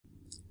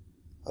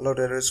Hello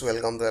traders,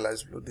 welcome to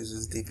Aliceblue. This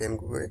is the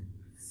Crude.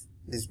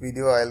 This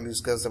video I'll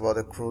discuss about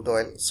the crude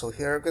oil. So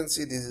here you can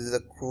see this is the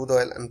crude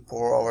oil and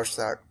 4-hour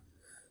chart.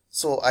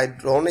 So I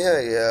drawn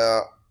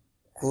a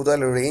crude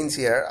oil range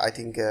here. I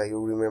think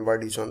you remember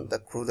this one. The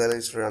crude oil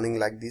is running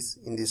like this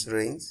in this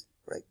range,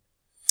 right?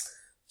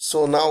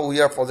 So now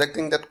we are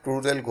projecting that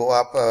crude oil go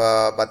up,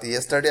 but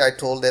yesterday I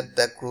told that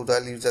the crude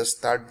oil you just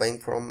start buying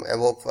from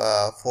above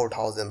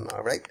 4,000,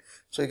 right?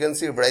 So you can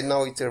see right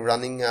now it's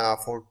running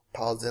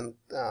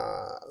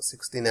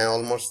 4,069,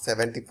 almost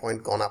 70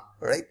 point gone up,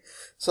 right?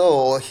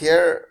 So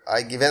here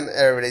I given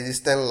a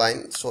resistance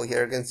line. So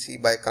here you can see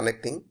by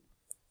connecting.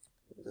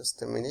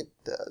 Just a minute.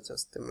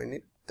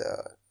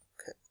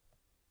 Okay.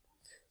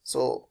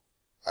 So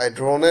I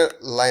drawn a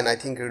line. I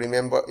think you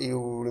remember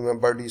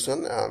this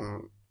one.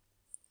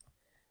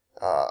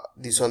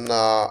 This one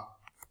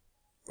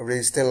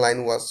resistance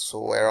line was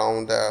so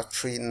around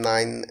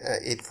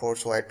 3984.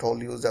 So I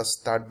told you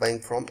just start buying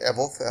from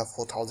above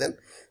 4,000.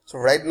 So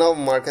right now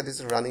market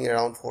is running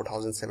around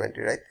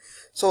 4,070, right?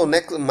 So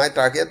next my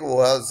target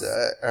was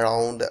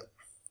around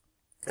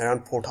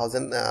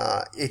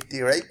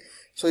 4,080, right?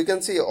 So you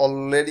can see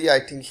already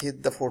I think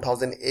hit the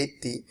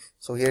 4,080.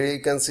 So here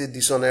you can see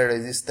this one a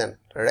resistance,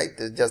 right?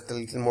 Just a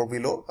little more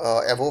below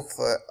above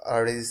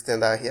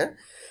resistance here.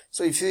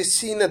 So if you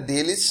see in a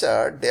daily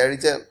chart, there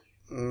is a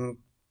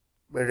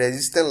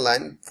resistance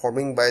line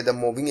forming by the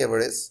moving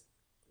average.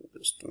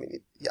 Just a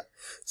minute. Yeah.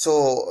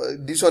 So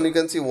this one you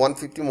can see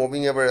 150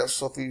 moving average.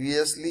 So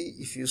previously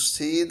if you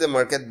see the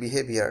market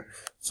behavior,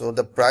 so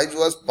the price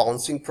was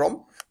bouncing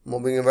from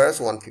moving average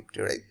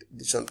 150, right?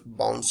 This one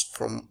bounced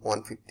from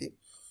 150.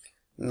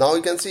 Now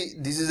you can see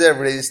this is a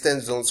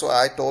resistance zone. So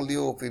I told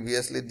you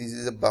previously this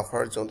is a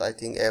buffer zone. I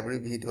think every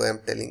video I am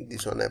telling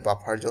this one a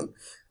buffer zone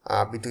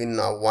between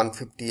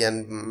 150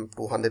 and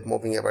 200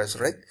 moving average,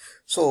 right?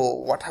 So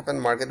what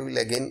happened, market will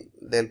again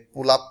they'll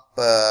pull up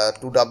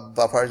to the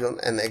buffer zone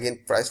and again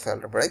price fell,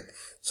 right?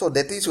 So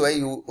that is why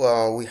you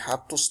we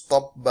have to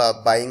stop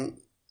buying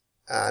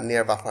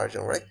near buffer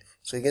zone, right?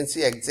 So you can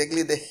see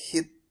exactly they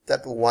hit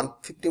that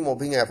 150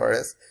 moving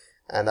average,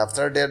 and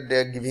after that they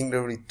are giving the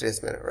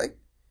retracement, right?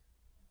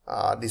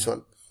 This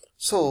one.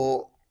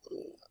 So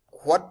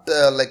what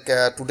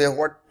today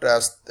what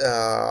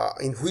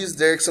in which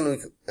direction we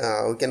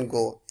can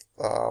go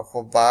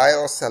for buy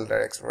or sell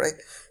direction, right?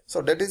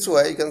 So that is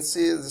why you can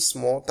see the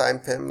small time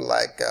frame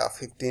like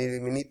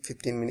 15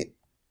 minute.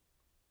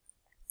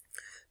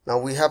 Now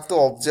we have to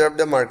observe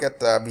the market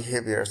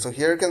behavior. So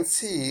here you can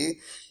see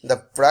the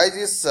price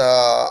is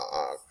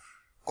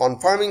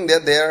confirming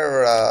that they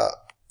are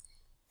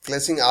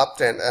placing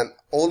uptrend and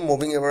all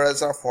moving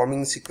averages are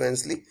forming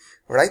sequentially,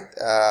 right?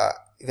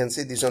 You can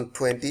see this one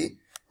 20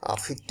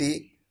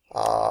 50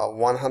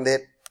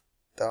 100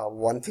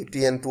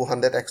 150 and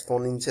 200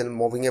 exponential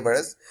moving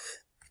average.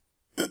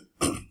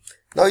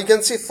 Now you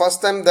can see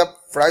first time the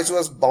price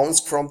was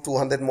bounced from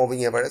 200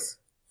 moving average.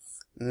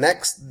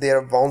 Next they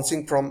are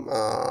bouncing from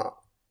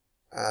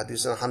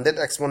this 100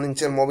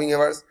 exponential moving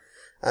average,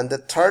 and the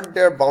third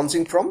they are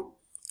bouncing from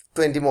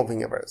 20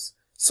 moving average.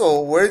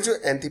 So where is your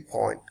entry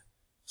point?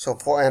 So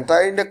for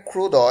entering the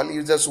crude oil,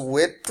 you just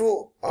wait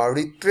to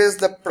retrace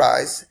the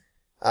price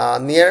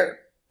near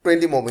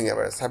 20 moving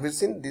average. Have you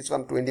seen this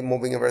one 20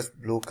 moving average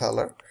blue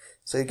color?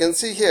 So you can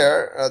see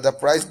here the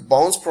price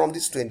bounced from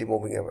this 20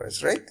 moving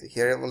average, right?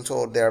 Here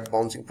also they are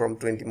bouncing from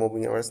 20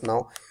 moving average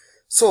now.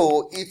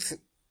 So if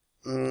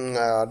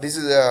this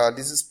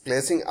is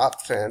placing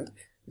uptrend,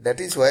 that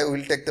is why we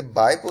will take the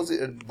buy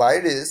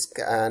risk,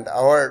 and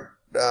our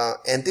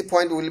entry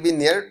point will be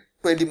near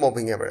 20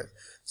 moving average.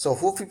 So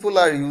who people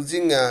are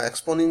using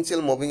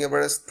exponential moving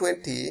average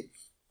 20,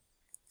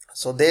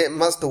 so they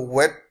must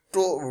wait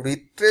to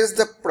retrace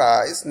the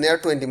price near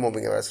 20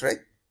 moving average,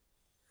 right?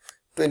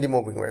 20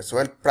 moving average. So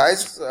when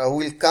price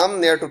will come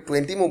near to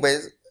 20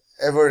 moving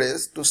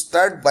average, to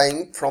start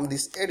buying from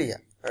this area,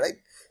 right?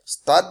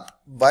 Start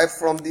buy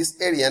from this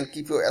area and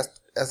keep your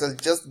SL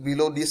just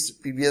below this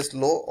previous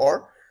low,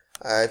 or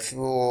if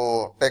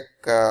you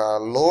take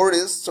low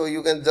risk, so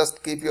you can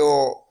just keep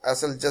your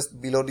SL just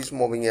below this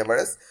moving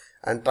average,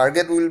 and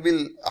target will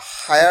be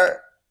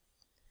higher,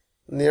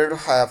 near to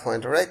higher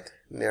point, right?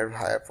 Near to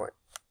higher point.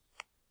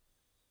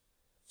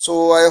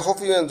 So I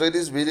hope you enjoyed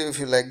this video. If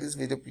you like this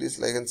video, please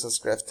like and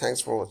subscribe. Thanks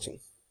for watching.